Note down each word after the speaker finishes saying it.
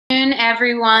afternoon,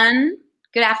 everyone.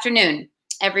 Good afternoon,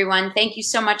 everyone. Thank you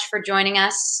so much for joining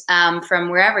us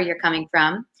from wherever you're coming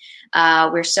from.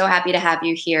 We're so happy to have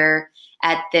you here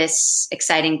at this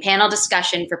exciting panel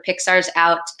discussion for Pixar's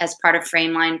Out as part of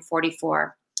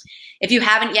Frameline44. If you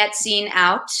haven't yet seen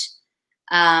Out,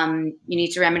 you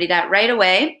need to remedy that right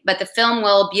away, but the film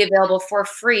will be available for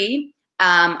free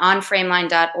on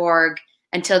frameline.org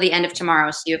until the end of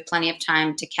tomorrow, so you have plenty of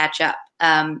time to catch up.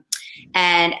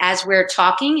 And as we're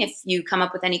talking, if you come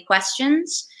up with any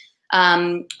questions,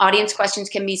 audience questions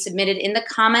can be submitted in the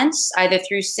comments, either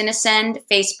through Cinesend,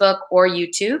 Facebook, or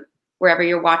YouTube, wherever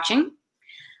you're watching.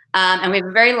 And we have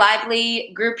a very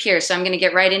lively group here, so I'm going to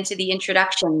get right into the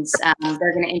introductions.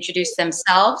 They're going to introduce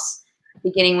themselves,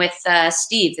 beginning with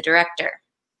Steve, the director.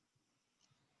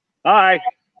 Hi,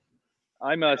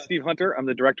 I'm Steve Hunter. I'm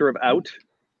the director of Out,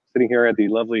 sitting here at the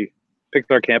lovely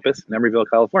Pixar campus in Emeryville,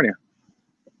 California.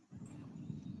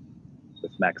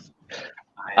 That's Max.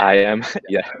 I'm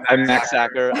Max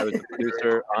Sachar. I was the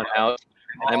producer on Out.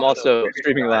 I'm also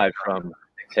streaming live from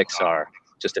Pixar,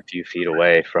 just a few feet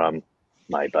away from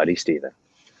my buddy Steven.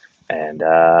 And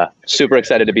super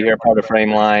excited to be here, part of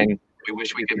Frameline. We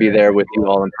wish we could be there with you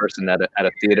all in person at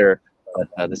a theater, but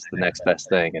this is the next best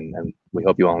thing, and we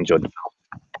hope you all enjoyed the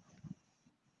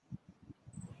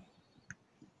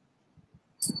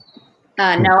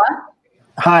film. Noah?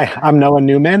 Hi, I'm Noah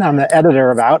Newman. I'm the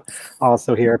editor of Out,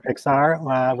 also here at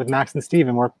Pixar with Max and Steve,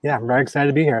 and we're very excited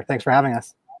to be here. Thanks for having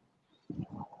us.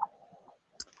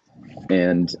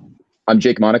 And I'm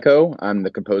Jake Moaco. I'm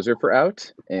the composer for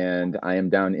Out, and I am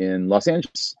down in Los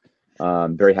Angeles.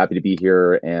 Very happy to be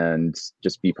here and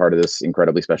just be part of this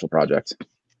incredibly special project.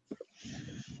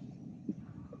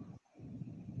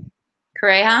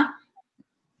 Kureha?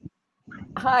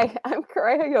 Hi, I'm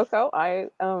Kureha Yokoo. I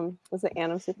was the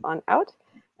animator on Out,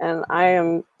 and I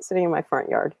am sitting in my front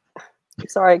yard.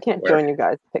 Sorry, I can't join you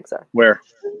guys, Pixar. Where?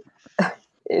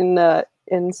 In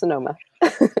Sonoma,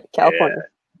 California.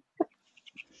 Yeah.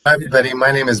 Hi, everybody.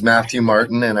 My name is Matthew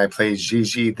Martin, and I play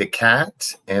Gigi the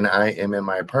cat, and I am in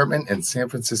my apartment in San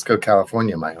Francisco,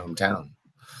 California, my hometown.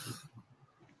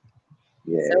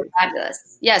 Yeah. So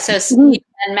fabulous. Yeah, so Steve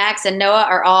and Max and Noah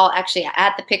are all actually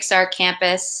at the Pixar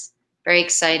campus. Very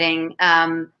exciting.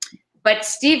 But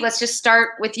Steve, let's just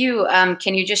start with you.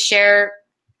 Can you just share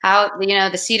how,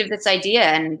 the seed of this idea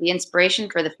and the inspiration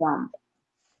for the film?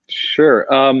 Sure.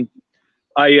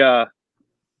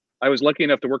 I was lucky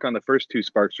enough to work on the first two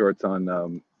Spark shorts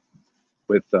on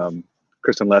with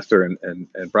Kristen Lester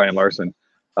and Brian Larson,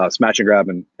 Smash and Grab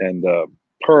and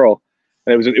Pearl.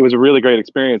 And it was a really great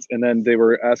experience. And then they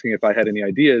were asking if I had any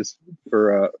ideas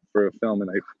for a film, and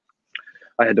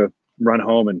I had to run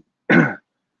home and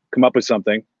come up with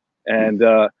something. And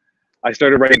I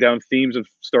started writing down themes of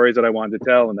stories that I wanted to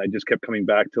tell, and I just kept coming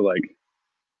back to like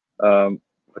a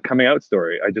coming out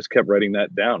story. I just kept writing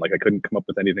that down. Like I couldn't come up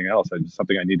with anything else.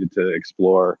 Something I needed to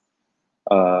explore,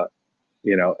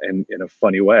 in a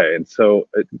funny way. And so,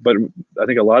 but I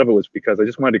think a lot of it was because I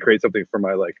just wanted to create something for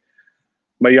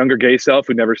my younger gay self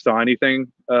who never saw anything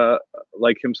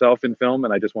like himself in film,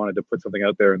 and I just wanted to put something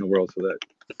out there in the world so that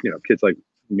kids like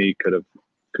me could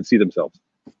see themselves.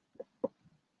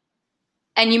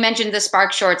 And you mentioned the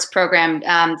Spark Shorts program.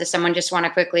 Does someone just want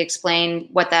to quickly explain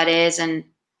what that is and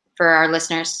for our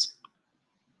listeners?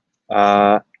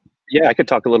 Yeah, I could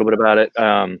talk a little bit about it.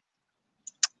 I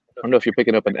don't know if you're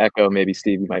picking up an echo. Maybe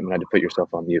Steve, you might have to put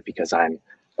yourself on mute because I'm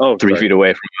 3 feet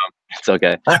away from you. It's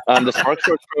okay. The Spark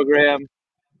Shorts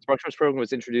program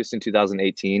was introduced in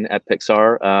 2018 at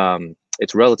Pixar.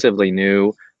 It's relatively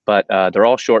new, but they're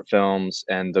all short films,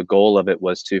 and the goal of it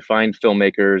was to find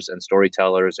filmmakers and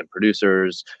storytellers and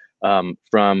producers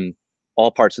from all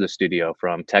parts of the studio,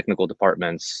 from technical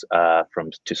departments,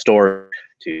 to story,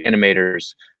 to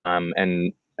animators,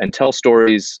 and tell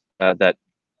stories that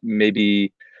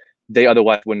maybe they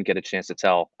otherwise wouldn't get a chance to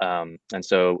tell. And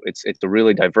so it's a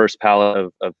really diverse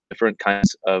palette of different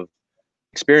kinds of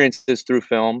experiences through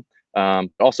film.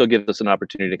 Also gives us an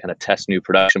opportunity to kind of test new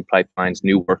production pipelines,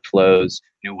 new workflows,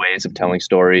 new ways of telling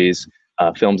stories,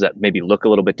 films that maybe look a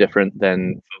little bit different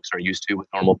than folks are used to with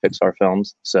normal Pixar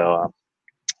films. So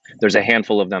there's a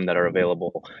handful of them that are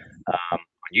available on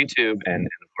YouTube and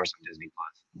of course on Disney+.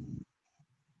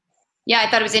 Yeah,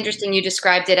 I thought it was interesting you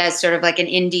described it as sort of like an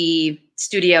indie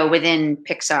studio within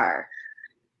Pixar.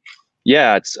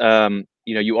 Yeah, it's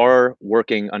you are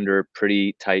working under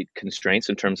pretty tight constraints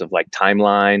in terms of like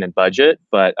timeline and budget,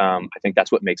 but I think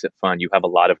that's what makes it fun. You have a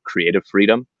lot of creative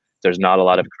freedom. There's not a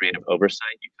lot of creative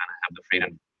oversight. You kind of have the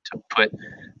freedom to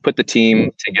put the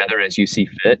team together as you see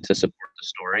fit to support the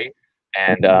story.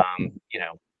 And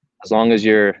as long as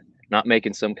you're not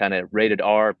making some kind of rated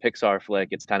R Pixar flick.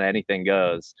 It's kind of anything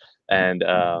goes. And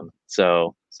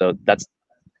so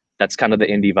that's kind of the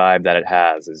indie vibe that it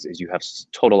has, is you have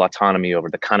total autonomy over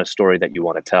the kind of story that you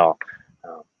want to tell.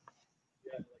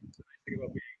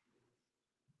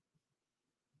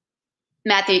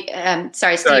 Matthew,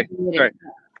 sorry, Steve. Sorry.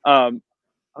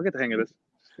 I'll get the hang of this.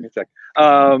 Give me a sec.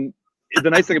 The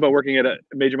nice thing about working at a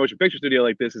major motion picture studio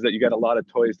like this is that you got a lot of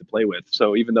toys to play with.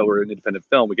 So even though we're an independent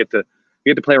film, we get to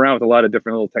play around with a lot of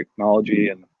different little technology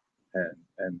and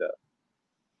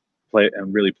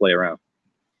really play around.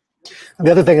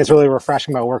 The other thing that's really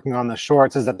refreshing about working on the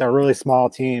shorts is that they're really small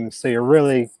teams. So you're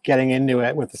really getting into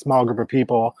it with a small group of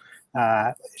people.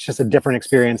 It's just a different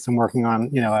experience than working on,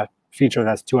 you know, a feature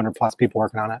that's 200 plus people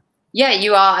working on it. Yeah,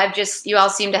 you all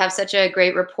seem to have such a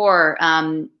great rapport.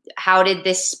 How did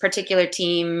this particular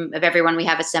team of everyone we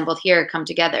have assembled here come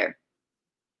together?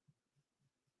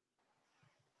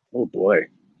 Oh boy,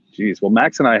 geez. Well,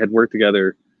 Max and I had worked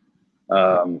together.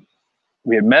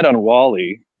 We had met on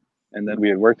Wall-E, and then we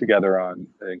had worked together on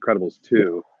Incredibles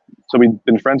 2. So we'd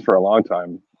been friends for a long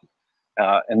time.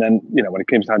 And then, you know, when it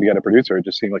came time to get a producer, it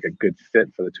just seemed like a good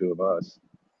fit for the two of us.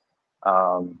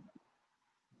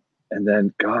 And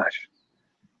then, gosh,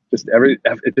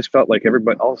 it just felt like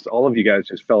everybody, all of you guys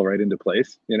just fell right into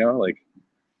place, you know, like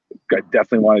I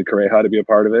definitely wanted Kureha to be a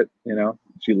part of it. You know,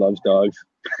 she loves dogs.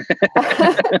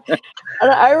 And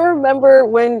I remember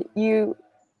when you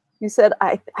said,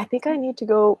 I think I need to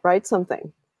go write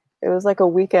something. It was like a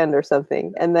weekend or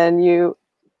something. And then you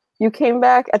came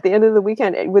back at the end of the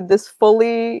weekend with this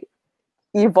fully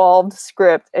evolved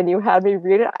script, and you had me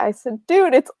read it. I said,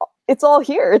 dude, it's all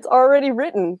here. It's already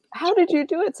written. How did you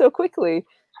do it so quickly?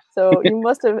 So it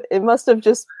must have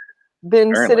just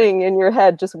been sitting in your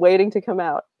head, just waiting to come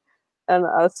out. And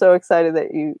I was so excited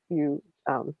that you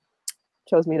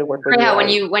chose me to work with you. Yeah,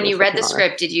 when you read the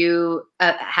script, did you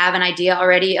have an idea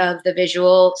already of the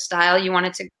visual style you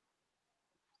wanted to?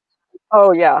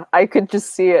 Oh yeah, I could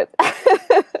just see it.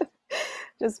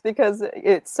 Just because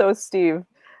it's so Steve.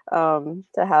 To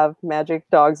have magic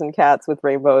dogs and cats with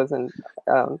rainbows, and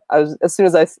I was as soon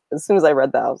as I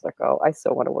read that, I was like, oh, I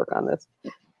so want to work on this.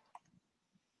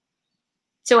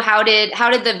 So how did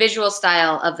the visual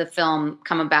style of the film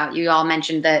come about? You all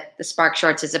mentioned that the Spark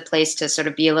Shorts is a place to sort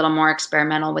of be a little more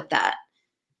experimental with that.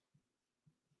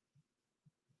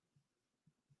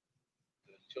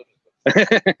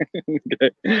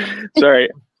 Sorry.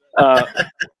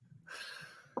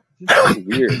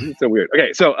 Weird. It's so weird.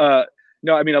 Okay, so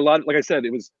no, I mean, like I said,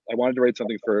 I wanted to write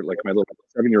something for like my little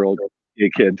 7-year-old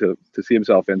kid to see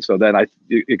himself in. So then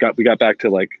we got back to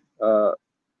like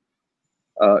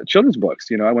children's books.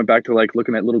 You know, I went back to like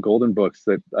looking at little golden books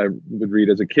that I would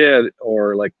read as a kid,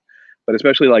 or like, but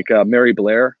especially like Mary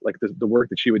Blair, like the work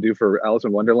that she would do for Alice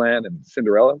in Wonderland and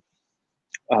Cinderella.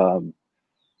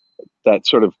 That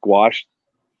sort of gouache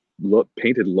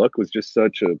painted look was just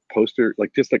such a poster,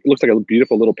 like just like, it looks like a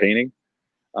beautiful little painting.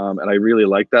 And I really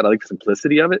like that. I like the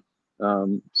simplicity of it.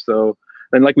 So,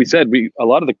 and like we said, a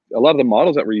lot of the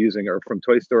models that we're using are from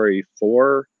Toy Story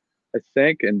 4, I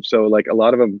think. And so like a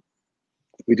lot of them,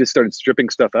 we just started stripping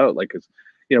stuff out. Like, 'cause,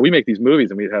 you know, we make these movies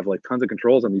and we'd have like tons of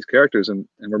controls on these characters, and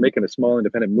we're making a small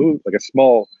independent movie, like a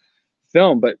small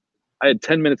film, but I had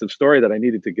 10 minutes of story that I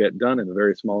needed to get done in a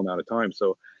very small amount of time.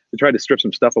 So we tried to strip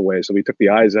some stuff away. So we took the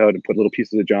eyes out and put little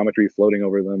pieces of geometry floating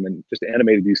over them and just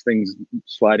animated these things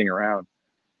sliding around.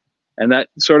 And that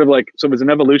sort of like, so it was an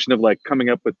evolution of like coming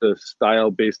up with the style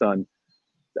based on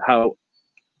how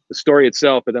the story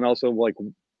itself, but then also like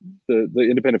the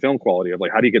independent film quality of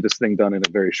like, how do you get this thing done in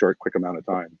a very short, quick amount of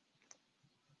time?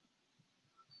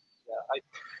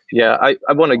 Yeah,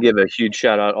 I want to give a huge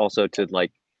shout out also to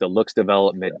like the looks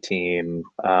development team.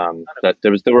 That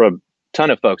there were a ton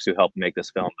of folks who helped make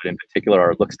this film, but in particular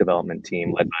our looks development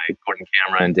team led by Gordon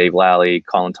Cameron, Dave Lally,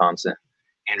 Colin Thompson,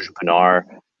 Andrew Pinar.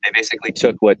 They basically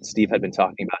took what Steve had been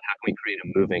talking about. How can we create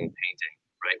a moving painting,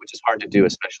 right? Which is hard to do,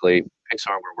 especially Pixar,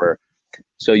 where we're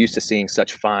so used to seeing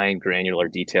such fine, granular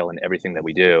detail in everything that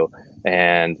we do.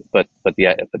 And but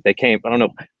they came. I don't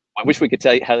know. I wish we could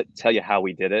tell you how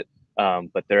we did it,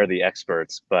 but they're the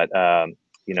experts. But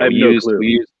you know, we used.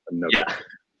 Yeah.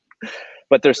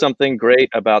 But there's something great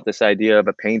about this idea of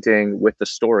a painting with the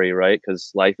story, right?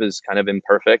 Because life is kind of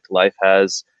imperfect. Life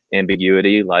has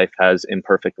ambiguity. Life has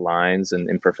imperfect lines and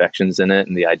imperfections in it.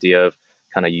 And the idea of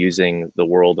kind of using the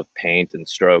world of paint and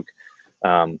stroke,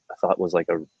 I thought was like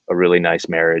a really nice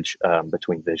marriage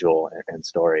between visual and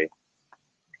story.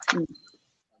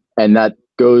 And that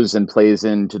goes and plays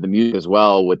into the music as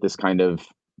well, with this kind of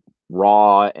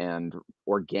raw and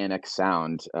organic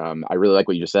sound. I really like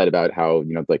what you just said about how,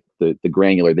 you know, like the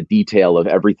granular, the detail of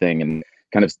everything, and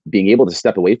kind of being able to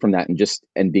step away from that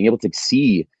and being able to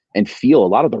see and feel a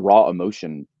lot of the raw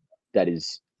emotion that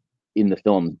is in the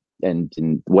film and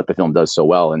in what the film does so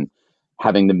well, and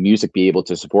having the music be able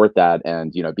to support that,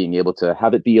 and, you know, being able to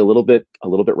have it be a little bit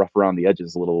rough around the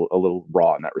edges, a little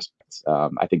raw in that respect.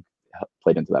 I think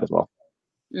played into that as well.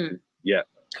 Yeah.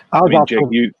 I mean, Jake,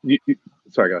 you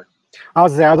sorry, go ahead. I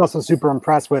was also super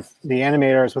impressed with the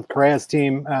animators, with Kureha's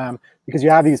team, because you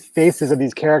have these faces of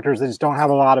these characters that just don't have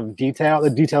a lot of detail, the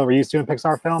detail we're used to in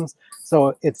Pixar films.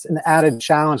 So it's an added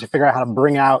challenge to figure out how to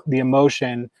bring out the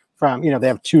emotion from, you know, they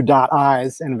have 2 dot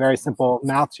eyes and very simple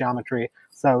mouth geometry.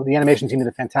 So the animation team did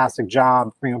a fantastic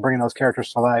job bringing those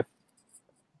characters to life.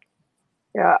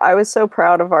 Yeah, I was so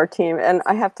proud of our team. And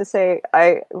I have to say,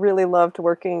 I really loved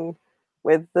working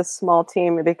with this small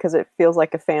team because it feels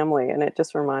like a family, and it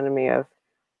just reminded me of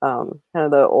kind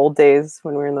of the old days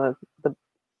when we were in the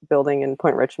building in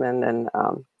Point Richmond, and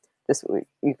just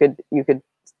you could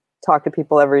talk to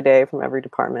people every day from every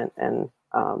department, and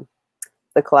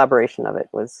the collaboration of it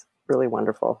was really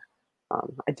wonderful.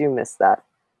 I do miss that.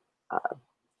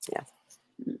 Yeah.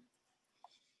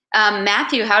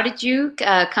 Matthew, how did you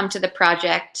come to the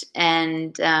project?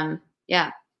 And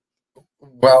yeah.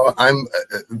 Well, I'm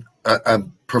a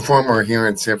performer here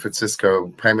in San Francisco,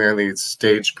 primarily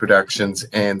stage productions.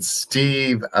 And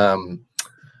Steve, a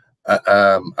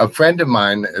friend of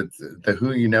mine, the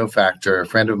Who You Know Factor, a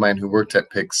friend of mine who worked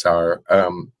at Pixar,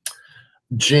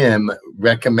 Jim,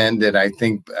 recommended, I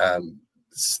think,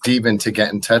 Steven to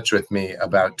get in touch with me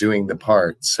about doing the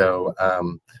part. So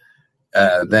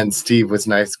then Steve was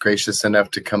gracious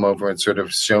enough to come over and sort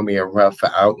of show me a rough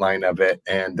outline of it.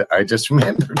 And I just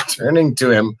remember turning to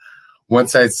him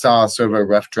once I saw sort of a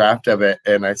rough draft of it,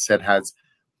 and I said, has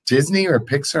Disney or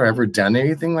Pixar ever done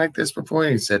anything like this before?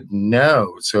 And he said,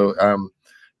 no. So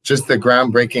just the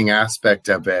groundbreaking aspect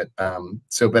of it.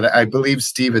 But I believe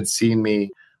Steve had seen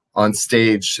me on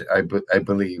stage, I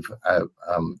believe,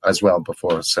 as well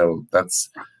before. So that's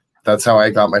how I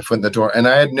got my foot in the door. And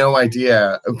I had no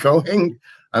idea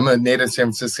I'm a native San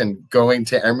Franciscan, going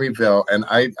to Emeryville, and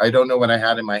I don't know what I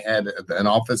had in my head, an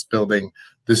office building,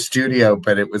 the studio,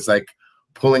 but it was like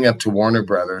pulling up to Warner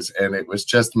Brothers, and it was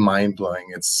just mind-blowing.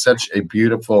 It's such a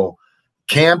beautiful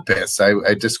campus.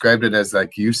 I described it as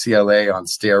like UCLA on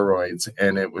steroids,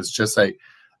 and it was just like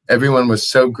everyone was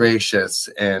so gracious,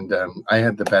 and I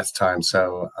had the best time.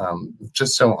 So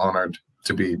just so honored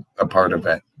to be a part of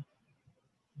it.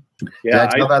 Yeah,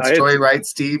 did I tell that story right,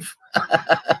 Steve?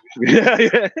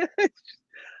 Yeah.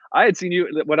 I had seen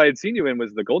you. What I had seen you in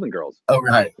was the Golden Girls. Oh,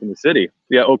 right. In the city.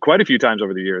 Yeah. Oh, quite a few times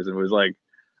over the years. And it was like,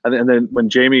 and then when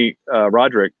Jamie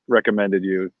Roderick recommended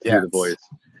you to do the voice,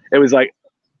 it was like,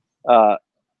 the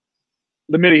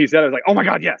minute he said it, I was like, oh my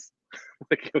God, yes.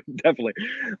 Like, definitely.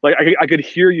 Like I could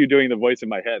hear you doing the voice in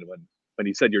my head when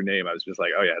he said your name. I was just like,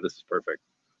 oh yeah, this is perfect.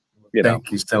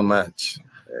 Thank you so much.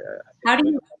 How do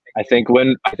you? I think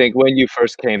when you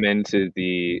first came into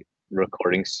the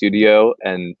recording studio,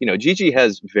 and you know, Gigi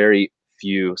has very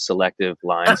few selective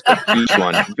lines, but each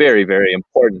one very, very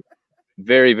important,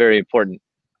 very, very important.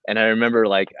 And I remember,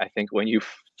 like, I think when you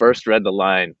first read the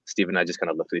line, Steve and I just kind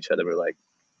of looked at each other. We're like,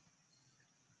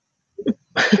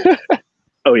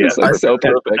 "Oh yeah, that's so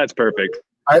perfect. That's perfect."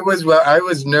 I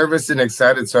was nervous and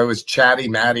excited, so I was chatty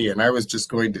Matty, and I was just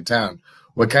going to town.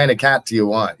 What kind of cat do you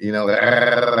want? You know,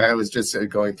 I was just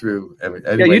going through. Anyway,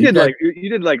 yeah, you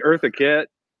did like Eartha Kitt,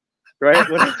 right?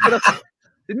 What else?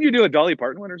 Didn't you do a Dolly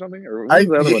Parton one or something? Or what was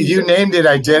the other one you named it.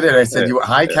 I did it. I said,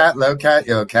 high cat, low cat,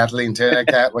 Kathleen Turner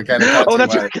cat. What kind of cat? Oh,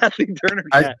 that's a Kathleen Turner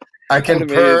cat. I can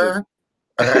purr.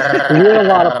 You're a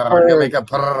lot of purrs. You make a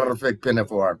perfect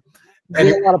pinafore.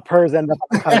 A lot of purrs end up on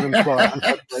the cutting room floor.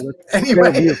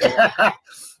 Anyway.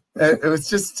 It was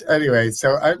just, anyway,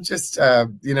 so I'm just,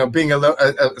 being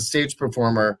a stage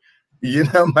performer,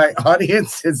 my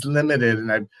audience is limited,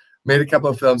 and I've made a couple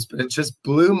of films, but it just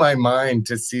blew my mind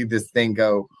to see this thing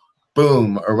go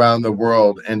boom around the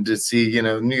world, and to see,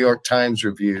 New York Times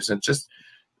reviews, and just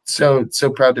so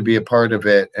proud to be a part of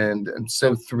it. And I'm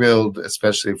so thrilled,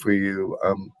 especially for you,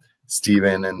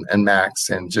 Stephen and Max,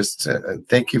 and just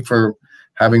thank you for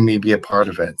having me be a part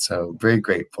of it. So very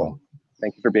grateful.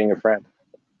 Thank you for being a friend.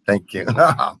 Thank you.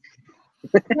 How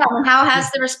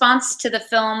has the response to the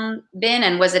film been,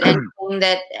 and was it anything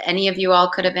that any of you all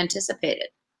could have anticipated?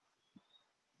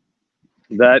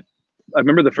 That I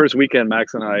remember the first weekend,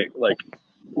 Max and I,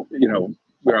 we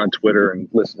were on Twitter and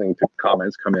listening to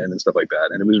comments come in and stuff like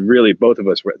that, and it was really, both of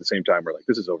us were at the same time, we're like,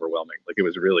 this is overwhelming. Like, it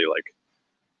was really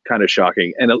kind of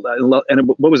shocking, and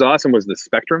what was awesome was the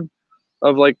spectrum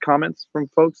of like comments from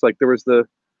folks. Like there were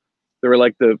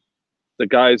like the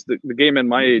guys, the gay men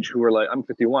my age who were like, I'm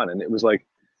 51, and it was like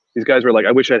these guys were like,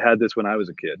 I wish I'd had this when I was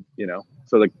a kid, you know.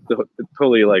 So like it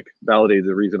totally like validated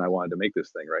the reason I wanted to make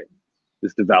this thing, right?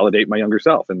 Is to validate my younger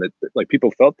self, and that like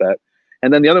people felt that.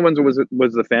 And then the other ones was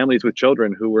the families with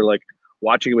children who were like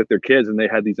watching it with their kids, and they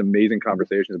had these amazing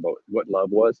conversations about what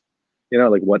love was, you know,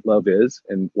 like what love is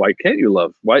and why can't you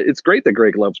love? Why it's great that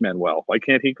Greg loves Manuel. Why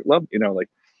can't he love? You know, like,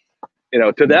 you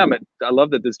know, to them, I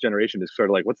love that this generation is sort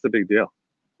of like, what's the big deal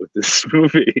with this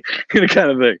movie,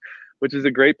 kind of thing, which is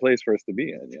a great place for us to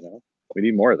be in. You know, we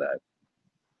need more of that.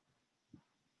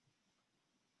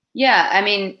 Yeah, I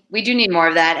mean, we do need more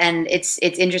of that, and it's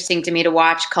interesting to me to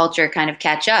watch culture kind of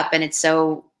catch up, and it's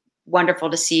so wonderful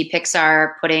to see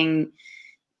Pixar putting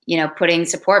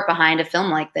support behind a film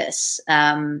like this.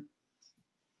 Yeah,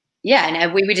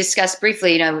 and we discussed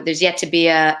briefly, you know, there's yet to be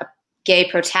a gay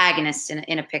protagonist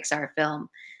in a Pixar film.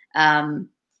 Are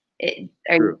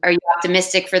you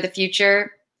optimistic for the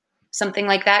future? Something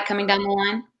like that coming down the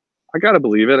line? I gotta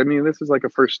believe it. I mean, this is like a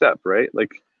first step, right?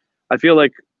 Like, I feel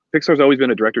like Pixar's always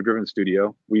been a director-driven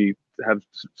studio. We have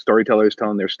storytellers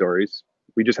telling their stories.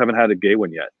 We just haven't had a gay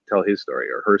one yet tell his story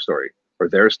or her story or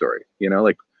their story. You know,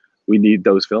 like we need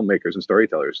those filmmakers and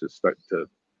storytellers to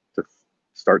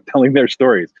start telling their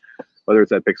stories, whether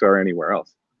it's at Pixar or anywhere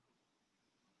else.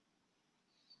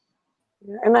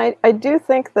 And I do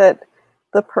think that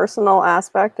the personal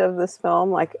aspect of this film,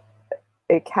 like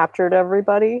it captured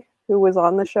everybody who was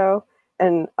on the show,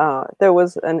 and there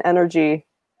was an energy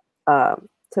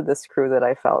to this crew that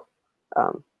I felt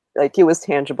like it was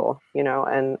tangible, you know,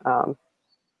 and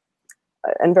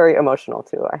very emotional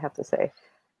too, I have to say.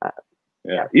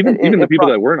 Yeah, even the people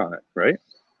that weren't on it, right?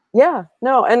 Yeah,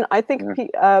 no, and I think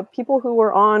people who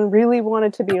were on really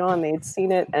wanted to be on. They'd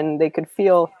seen it and they could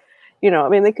feel, you know, I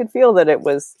mean, they could feel that it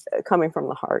was coming from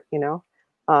the heart, you know,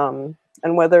 and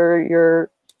whether you're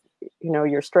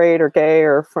straight or gay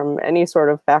or from any sort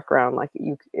of background, like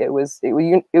it was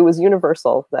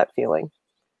universal, that feeling.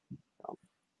 So,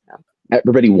 yeah.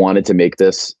 Everybody wanted to make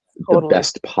this Totally. the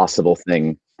best possible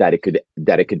thing that it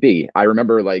could be. I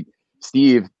remember like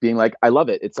Steve being like, I love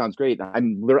it. It sounds great.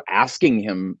 I'm asking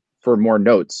him for more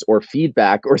notes or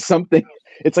feedback or something.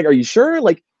 It's like, are you sure?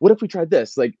 Like, what if we tried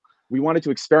this? Like, we wanted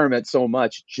to experiment so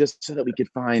much just so that we could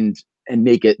find and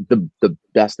make it the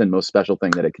best and most special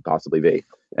thing that it could possibly be.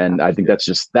 And I think that's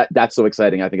just that's so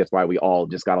exciting. I think that's why we all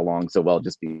just got along so well,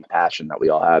 just the passion that we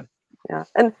all had. Yeah.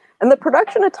 And the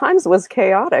production at times was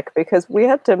chaotic because we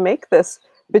had to make this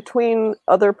between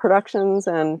other productions,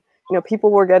 and you know,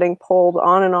 people were getting pulled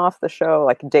on and off the show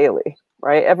like daily,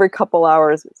 right? Every couple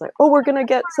hours, it's like, oh, we're gonna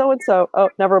get so and so. Oh,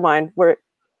 never mind.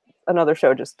 Another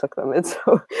show just took them. And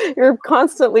so you're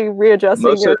constantly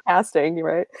readjusting your casting,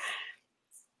 right?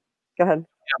 Go ahead.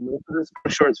 Yeah, most of the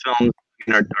short films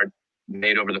are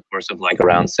made over the course of like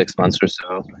around 6 months or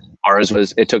so. Ours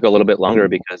it took a little bit longer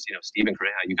because, you know, Steve and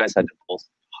Kureha, you guys had to both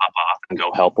hop off and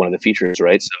go help one of the features,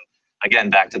 right? So again,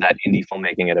 back to that indie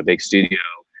filmmaking at a big studio,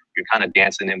 you're kind of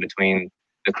dancing in between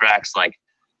the cracks, like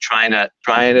trying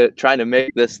to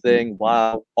make this thing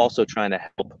while also trying to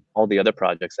help all the other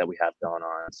projects that we have going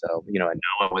on. So, you know, and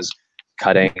Noah was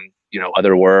cutting, you know,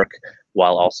 other work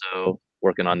while also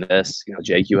working on this. You know,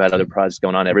 Jake, you had other projects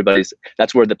going on.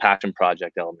 That's where the passion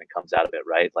project element comes out of it,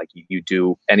 right? Like you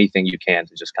do anything you can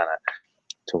to just kind of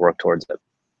to work towards it.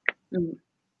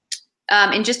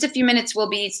 In just a few minutes, we'll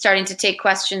be starting to take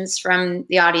questions from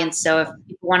the audience. So if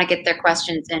people want to get their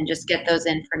questions in, just get those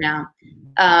in for now.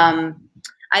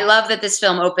 I love that this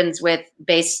film opens with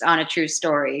based on a true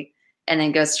story and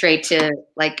then goes straight to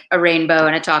like a rainbow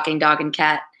and a talking dog and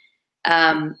cat.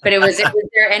 But was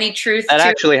there any truth that to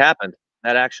actually happened?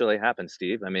 That actually happened,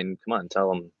 Steve. I mean, come on, tell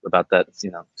them about that,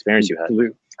 you know, experience you had.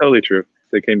 Totally true.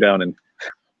 They came down and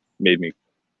made me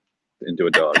into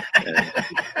a dog.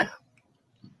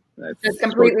 It's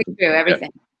completely true, everything.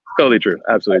 Yeah, totally true.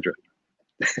 Absolutely true.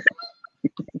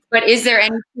 But is there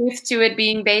any truth to it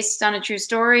being based on a true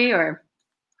story, or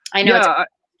I know it's a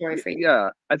story for you. Yeah,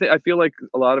 I feel like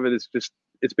a lot of it is just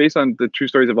it's based on the true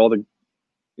stories of all the,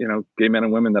 you know, gay men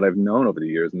and women that I've known over the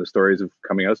years, and the stories of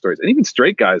coming out stories, and even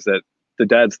straight guys that the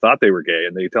dads thought they were gay,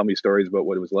 and they tell me stories about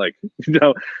what it was like, you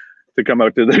know, to come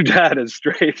out to their dad as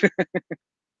straight.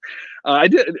 I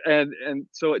did, and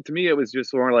so to me, it was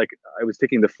just more like I was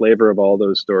taking the flavor of all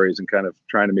those stories and kind of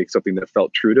trying to make something that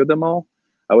felt true to them all.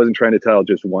 I wasn't trying to tell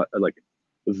just one like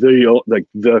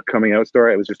the coming out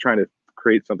story. I was just trying to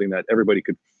create something that everybody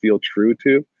could feel true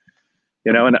to,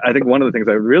 you know. And I think one of the things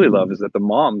I really love is that the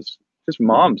moms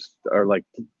are like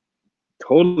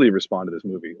totally respond to this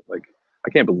movie. Like I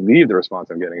can't believe the response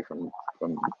I'm getting from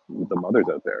the mothers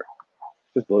out there.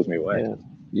 It just blows me away.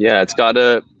 Yeah,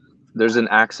 there's an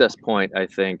access point, I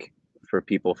think, for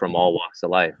people from all walks of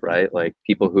life, right? Like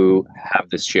people who have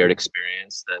this shared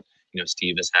experience that,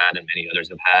 Steve has had and many others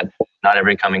have had. Not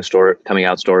every coming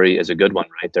out story is a good one,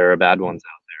 right? There are bad ones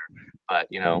out there.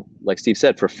 But, like Steve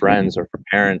said, for friends or for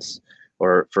parents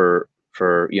or for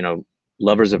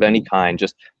lovers of any kind,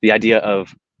 just the idea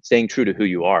of staying true to who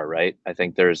you are, right? I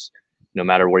think there's, no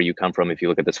matter where you come from, if you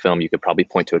look at this film, you could probably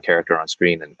point to a character on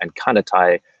screen and kind of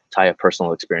tie a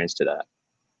personal experience to that.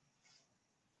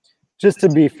 Just to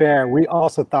be fair, we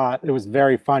also thought it was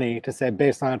very funny to say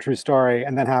based on a true story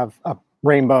and then have a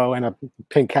rainbow and a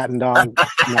pink cat and dog.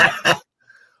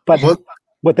 But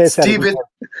what they said.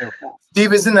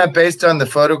 Steve, isn't that based on the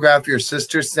photograph your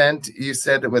sister sent? You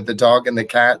said with the dog and the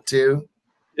cat too?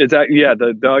 Yeah,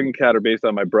 the dog and cat are based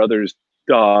on my brother's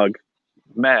dog,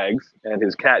 Mags, and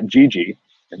his cat, Gigi.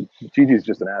 And Gigi's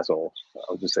just an asshole.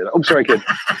 I'll just say that. I'm sorry, kid.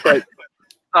 But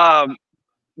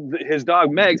his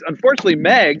dog, Mags, unfortunately,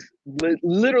 Mags,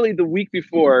 literally the week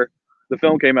before the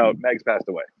film came out, Mags passed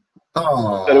away.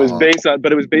 Oh. But it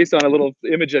was based on a little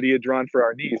image that he had drawn for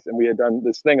our niece, and we had done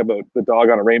this thing about the dog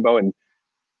on a rainbow, and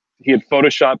he had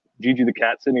photoshopped Gigi the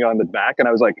cat sitting on the back, and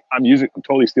I was like, I'm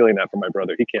totally stealing that from my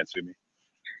brother. He can't sue me.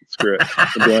 Screw it.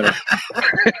 I'm doing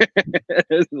it.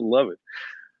 I love it.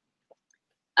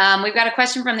 We've got a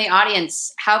question from the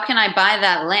audience. How can I buy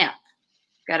that lamp?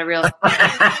 Got a real.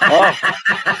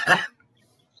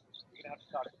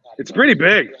 It's pretty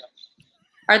big.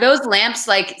 Are those lamps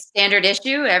like standard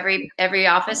issue? Every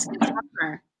office gets one,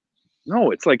 or?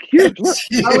 No, it's like huge. Look.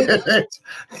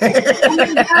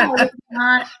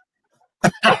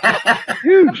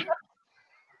 Huge.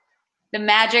 The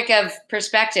magic of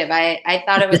perspective. I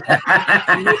thought it was.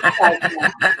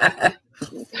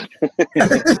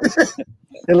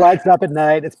 It lights up at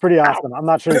night. It's pretty awesome. I'm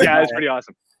not sure. Yeah, it's pretty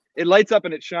awesome. It lights up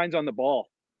and it shines on the ball.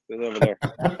 It's over there.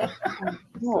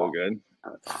 So good.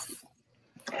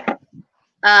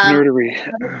 Nerdery.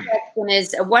 Another question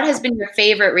is, what has been your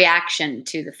favorite reaction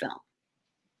to the film?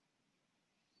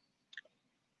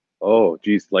 Oh,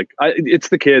 geez. It's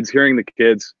the kids, hearing the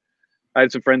kids. I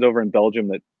had some friends over in Belgium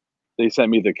that they sent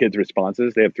me the kids'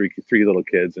 responses. They have three little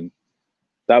kids. And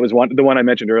that was the one I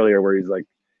mentioned earlier where he's like,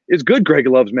 it's good Greg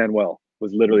loves Manuel,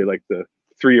 was literally like the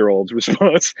 3-year-old's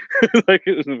response. Like,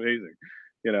 it was amazing.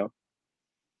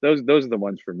 Those are the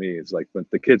ones for me. It's like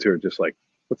the kids who are just like,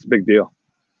 what's the big deal?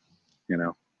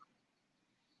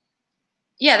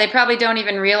 Yeah, they probably don't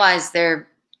even realize they're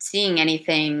seeing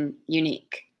anything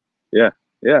unique. Yeah.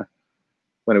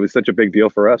 When it was such a big deal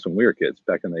for us when we were kids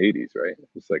back in the 80s, right? It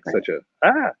was like such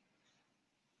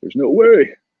there's no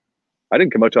way. I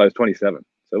didn't come out till I was 27.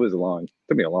 So it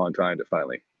took me a long time to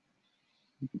finally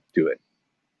do it.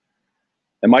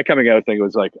 And my coming out thing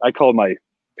was like, I called my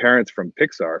parents from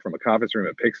Pixar, from a conference room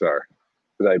at Pixar,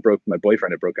 because my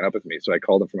boyfriend had broken up with me. So I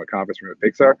called them from a conference room at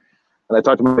Pixar. And I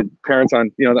talked to my parents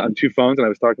on 2 phones, and I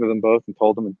was talking to them both and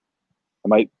told them,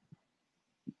 and I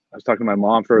was talking to my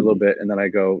mom for a little bit, and then I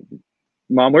go,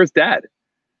 Mom, where's Dad?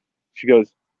 She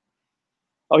goes,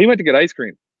 oh, he went to get ice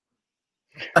cream.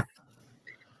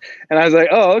 And I was like,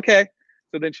 oh, okay.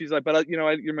 So then she's like, but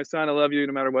you're my son. I love you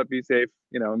no matter what. Be safe.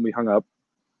 And we hung up.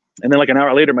 And then like an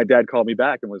hour later, my dad called me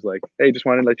back and was like, hey, just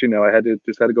wanted to let you know I had to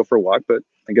go for a walk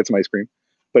and get some ice cream.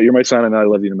 But you're my son and I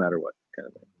love you no matter what, kind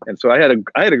of thing. And so I had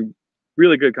a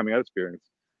really good coming out experience,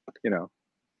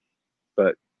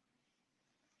 but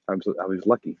I was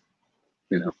lucky,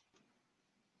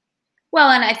 Well,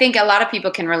 and I think a lot of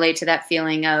people can relate to that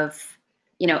feeling of,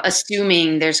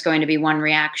 assuming there's going to be one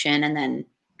reaction and then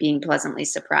being pleasantly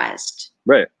surprised.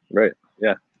 Right.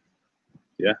 Yeah.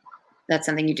 That's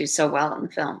something you do so well in the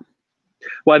film.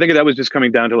 Well, I think that was just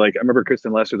coming down to I remember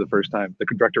Kristen Lester the first time, the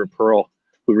director of Pearl,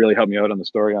 who really helped me out on the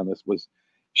story on this,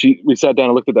 we sat down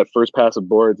and looked at that first pass of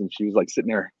boards, and she was like sitting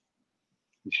there,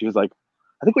 and she was like,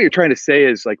 I think what you're trying to say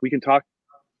is like, we can talk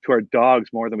to our dogs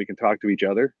more than we can talk to each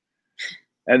other.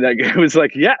 And it was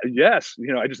like, yeah, yes.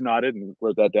 I just nodded and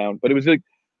wrote that down. But it was like,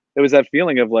 it was that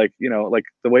feeling of like, like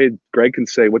the way Greg can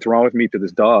say, what's wrong with me to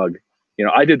this dog?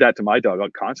 I did that to my dog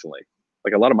constantly.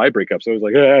 Like a lot of my breakups, I was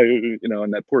like,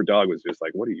 and that poor dog was just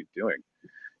like, what are you doing?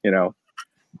 And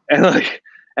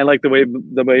like the way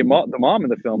the mom in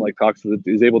the film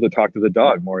is able to talk to the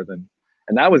dog more than,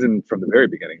 and that was from the very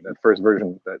beginning. That first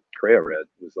version that Kureha read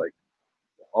was like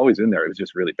always in there. It was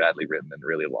just really badly written and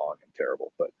really long and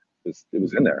terrible, but it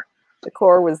was in there. The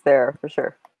core was there for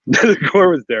sure. The core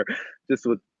was there, just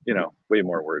with way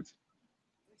more words.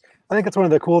 I think that's one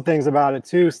of the cool things about it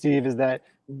too, Steve, is that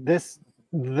this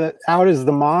the Out is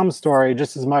the mom's story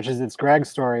just as much as it's Greg's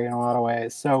story in a lot of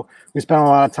ways. So we spent a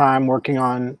lot of time working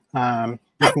on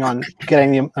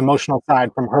getting the emotional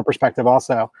side from her perspective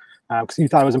also, because you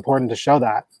thought it was important to show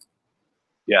that.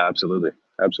 Yeah, absolutely,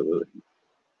 absolutely.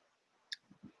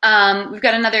 We've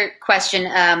got another question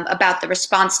about the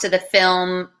response to the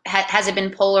film. Has it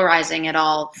been polarizing at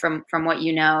all from what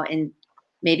you know, in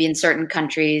maybe in certain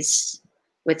countries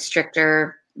with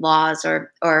stricter laws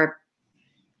or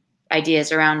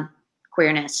ideas around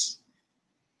queerness?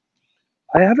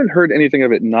 I haven't heard anything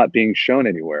of it not being shown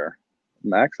anywhere.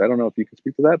 Max, I don't know if you can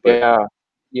speak to that, but yeah,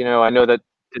 you know, I know that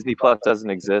Disney Plus doesn't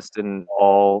exist in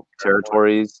all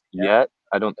territories yet,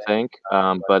 I don't think.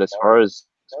 But as far as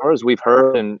we've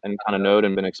heard and kind of known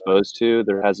and been exposed to,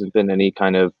 there hasn't been any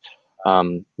kind of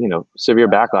you know, severe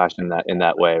backlash in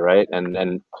that way, right?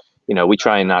 And you know, we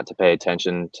try not to pay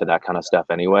attention to that kind of stuff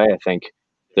anyway. I think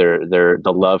the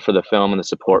love for the film and the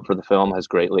support for the film has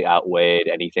greatly outweighed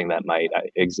anything that might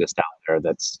exist out there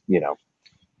that's, you know,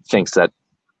 thinks that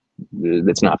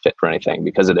it's not fit for anything,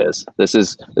 because it is. This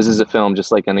is a film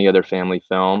just like any other family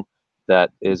film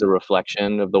that is a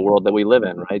reflection of the world that we live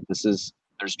in, right? There's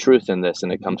truth in this,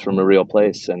 and it comes from a real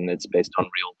place, and it's based on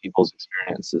real people's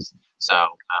experiences. So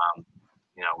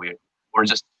you know, we're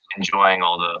just enjoying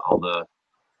all the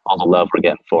love we're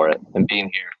getting for it, and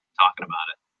being here talking about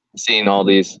it, seeing all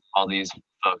these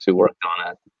folks who worked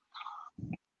on it.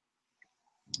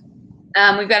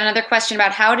 We've got another question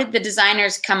about how did the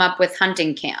designers come up with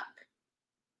Hunting Camp?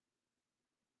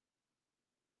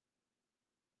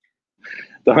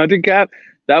 the Hunting Camp,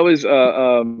 that was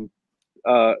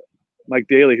Mike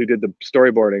Daly, who did the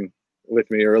storyboarding with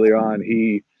me earlier on.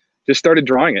 He just started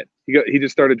drawing it. He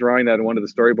just started drawing that in one of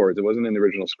the storyboards. It wasn't in the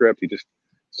original script. He just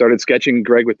started sketching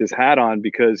Greg with his hat on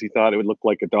because he thought it would look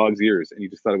like a dog's ears, and he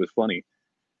just thought it was funny.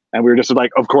 And we were just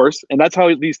like, of course. And that's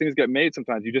how these things get made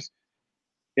sometimes. You just,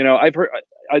 you know, I've heard,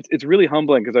 it's really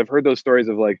humbling because I've heard those stories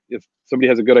of like, if somebody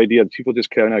has a good idea, people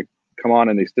just kind of come on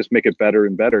and they just make it better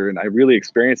and better. And I really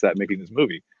experienced that making this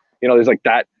movie. You know, there's like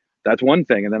that's one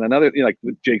thing. And then another, you know, like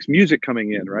with Jake's music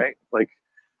coming in, right? Like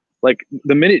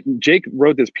the minute Jake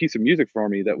wrote this piece of music for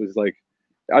me, that was like,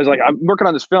 I was like, I'm working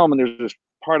on this film and there's this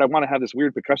part, I want to have this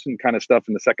weird percussion kind of stuff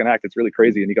in the second act. It's really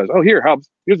crazy. And he goes, oh, here's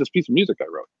this piece of music I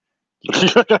wrote.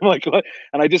 I'm like, what?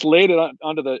 And I just laid it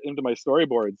into my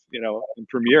storyboards, you know, in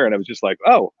Premiere, and I was just like,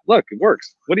 oh, look, it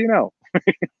works. What do you know?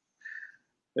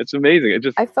 It's amazing. It's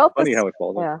just funny how it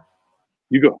falls out. Yeah.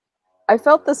 You go. I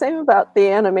felt the same about the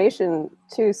animation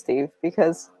too, Steve,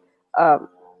 because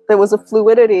there was a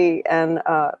fluidity and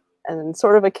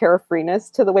sort of a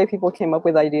carefreeness to the way people came up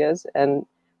with ideas, and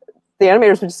the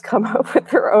animators would just come up with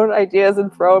their own ideas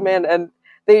and throw them in, and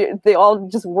they all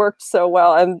just worked so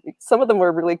well, and some of them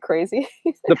were really crazy.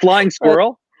 The flying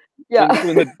squirrel. Yeah.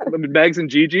 When Megs and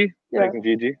Gigi. Yeah.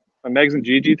 When Megs and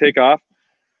Gigi take off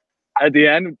at the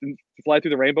end, fly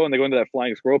through the rainbow, and they go into that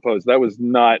flying squirrel pose. That was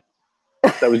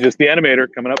just the animator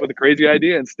coming up with a crazy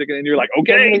idea and sticking it in. You're like,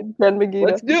 okay,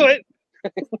 let's do it.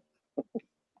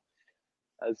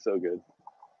 That's so good.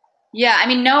 Yeah, I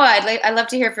mean, Noah, I'd love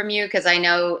to hear from you, because I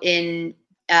know in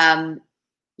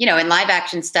you know, in live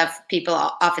action stuff, people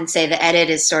often say the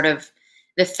edit is sort of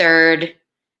the third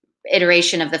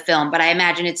iteration of the film, but I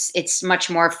imagine it's much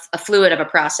more a fluid of a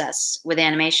process with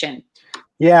animation.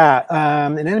 Yeah,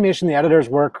 in animation, the editors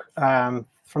work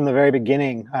from the very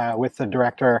beginning with the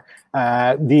director.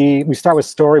 We start with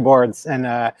storyboards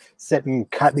and sit and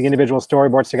cut the individual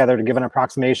storyboards together to give an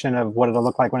approximation of what it'll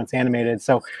look like when it's animated.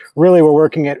 So really, we're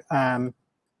working it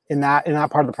in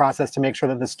that part of the process to make sure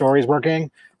that the story is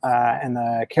working and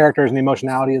the characters and the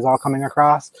emotionality is all coming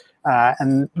across.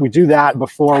 And we do that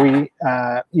before we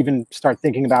even start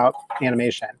thinking about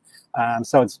animation.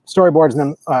 So it's storyboards,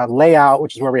 and then layout,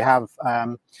 which is where we have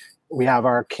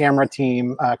our camera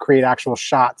team create actual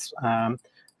shots, and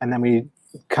then we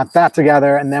cut that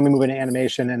together, and then we move into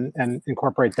animation and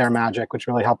incorporate their magic, which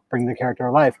really helped bring the character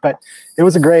to life. But it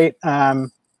was a great,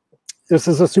 this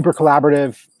is a super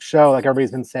collaborative show, like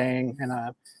everybody's been saying,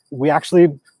 and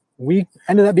we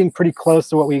ended up being pretty close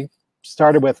to what we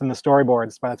started with in the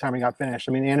storyboards by the time we got finished.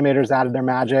 I mean, the animators added their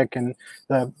magic, and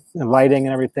the lighting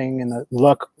and everything, and the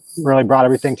look really brought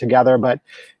everything together. But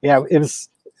yeah, it was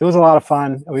a lot of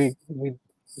fun. We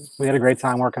had a great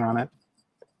time working on it.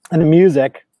 And the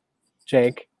music,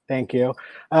 Jake, thank you,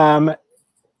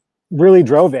 really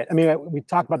drove it. I mean, we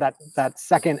talked about that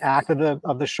second act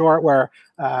of the short, where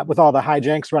with all the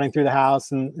hijinks running through the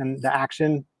house and the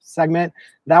action segment,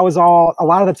 that was all, a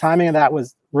lot of the timing of that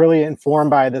was really informed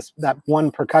by that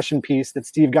one percussion piece that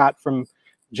Steve got from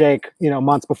Jake,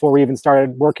 months before we even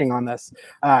started working on this.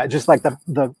 Just like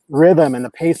the rhythm and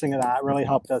the pacing of that really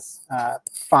helped us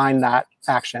find that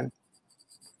action.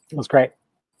 It was great.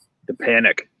 The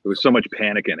panic. There was so much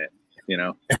panic in it,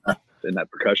 in that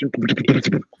percussion.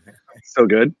 So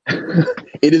good.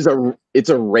 It's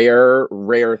a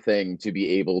rare thing to be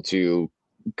able to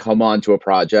come onto a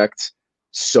project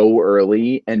so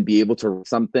early and be able to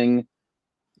something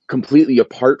completely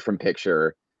apart from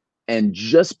picture, and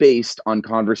just based on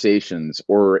conversations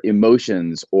or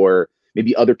emotions or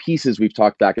maybe other pieces we've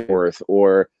talked back and forth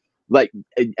or like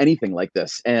anything like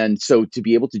this. And so to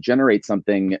be able to generate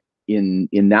something in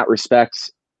that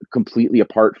respect completely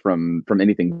apart from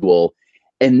anything dual,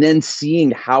 and then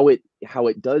seeing how it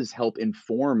does help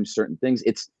inform certain things,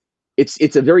 it's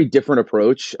a very different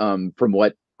approach from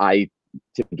what I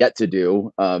get to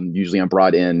do. Usually I'm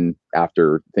brought in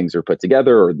after things are put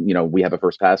together, or we have a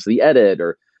first pass of the edit,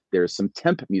 or there's some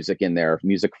temp music in there,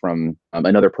 music from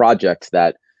another project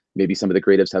that maybe some of the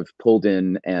creatives have pulled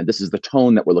in, and this is the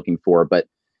tone that we're looking for. But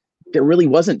there really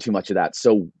wasn't too much of that,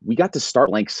 so we got to start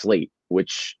blank slate,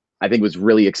 which I think was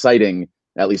really exciting,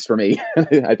 at least for me.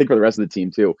 I think for the rest of the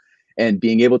team too, and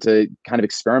being able to kind of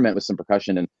experiment with some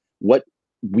percussion and what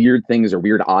weird things or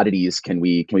weird oddities can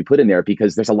we put in there,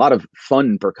 because there's a lot of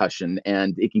fun percussion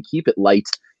and it can keep it light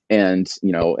and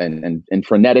and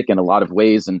frenetic in a lot of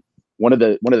ways. And one of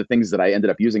the things that I ended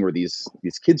up using were these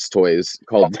kids toys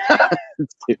called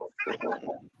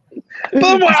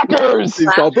boom whackers. These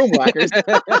called boom whackers.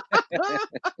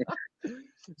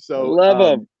 So love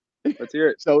them. Let's hear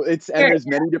it. So and there's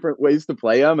many different ways to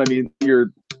play them. I mean, you're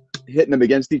hitting them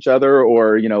against each other,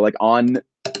 or like on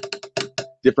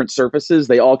different surfaces.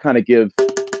 They all kind of give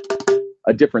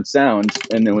a different sound,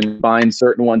 and then when you bind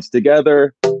certain ones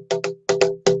together,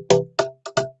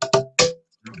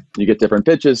 you get different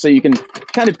pitches. So you can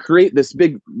kind of create this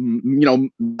big,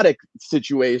 melodic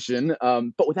situation,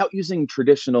 but without using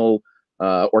traditional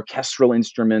orchestral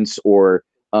instruments or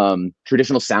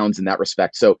traditional sounds in that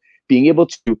respect. So being able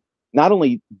to not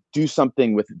only do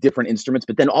something with different instruments,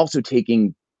 but then also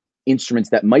taking instruments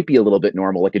that might be a little bit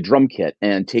normal, like a drum kit,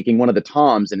 and taking one of the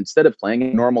toms, and instead of playing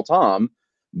a normal tom,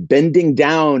 bending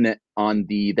down on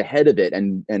the head of it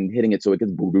and hitting it so it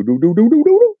gets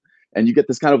and you get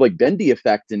this kind of like bendy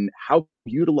effect, and how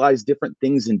utilize different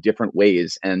things in different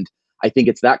ways. And I think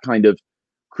it's that kind of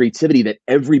creativity that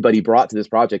everybody brought to this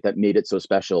project that made it so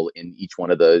special in each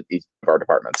of our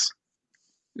departments.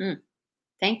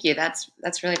 Thank you. That's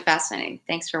really fascinating.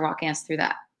 Thanks for walking us through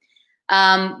that.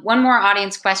 One more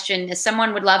audience question is,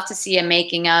 someone would love to see a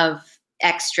making of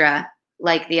extra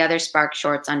like the other Spark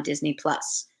shorts on Disney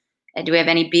Plus. Do we have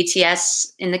any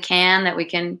BTS in the can that we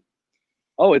can?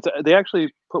 Oh, they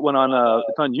actually put one on.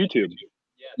 It's on YouTube.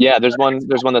 Yeah, there's one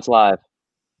that's live.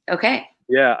 Okay.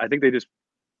 Yeah, I think they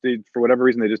for whatever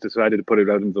reason they just decided to put it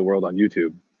out into the world on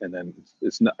YouTube, and then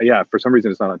it's not. Yeah, for some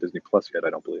reason it's not on Disney Plus yet. I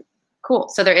don't believe. Cool.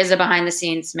 So there is a behind the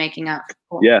scenes making of.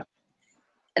 Cool. Yeah.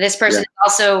 This person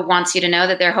also wants you to know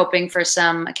that they're hoping for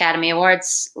some Academy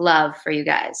Awards love for you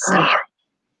guys. So.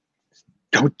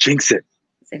 Don't jinx it.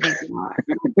 I think you are.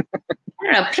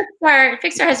 I don't know.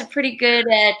 Pixar has a pretty good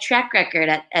track record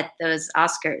at those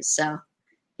Oscars. So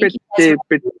pretty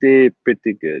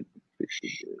good.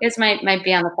 You guys might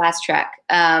be on the fast track.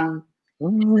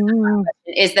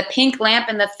 Is the pink lamp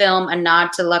in the film a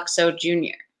nod to Luxo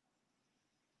Jr.?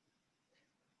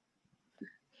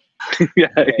 yeah,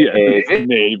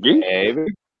 maybe.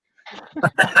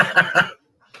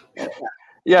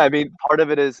 Yeah, I mean, part of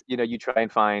it is, you try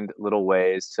and find little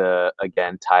ways to,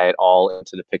 again, tie it all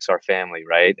into the Pixar family,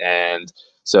 right? And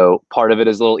so part of it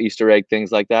is little Easter egg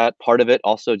things like that. Part of it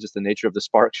also, just the nature of the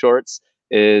Spark shorts,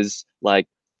 is like,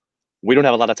 we don't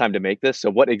have a lot of time to make this. So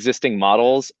what existing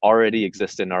models already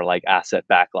exist in our like asset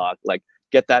backlog? Like,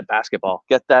 get that basketball,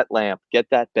 get that lamp, get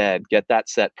that bed, get that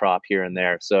set prop here and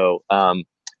there. So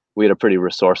we had a pretty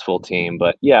resourceful team,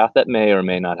 but yeah, that may or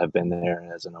may not have been there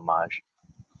as an homage.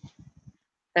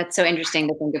 That's so interesting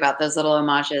to think about those little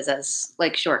homages as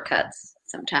like shortcuts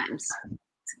sometimes.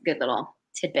 It's a good little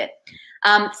tidbit.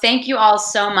 Thank you all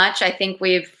so much. I think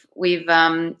we've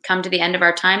come to the end of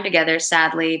our time together,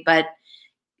 sadly, but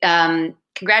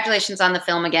congratulations on the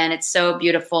film again. It's so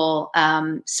beautiful.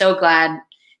 So glad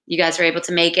you guys were able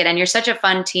to make it, and you're such a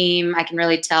fun team. I can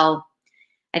really tell.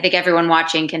 I think everyone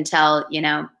watching can tell,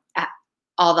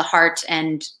 all the heart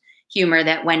and humor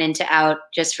that went into Out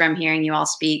just from hearing you all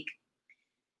speak.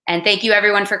 And thank you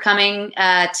everyone for coming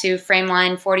to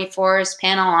Frameline44's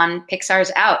panel on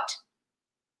Pixar's Out.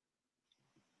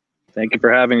 Thank you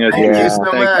for having us. Thank you so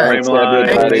much. Frameline.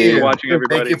 Thank you for watching,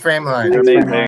 everybody. Thank you, Frameline. Amazing.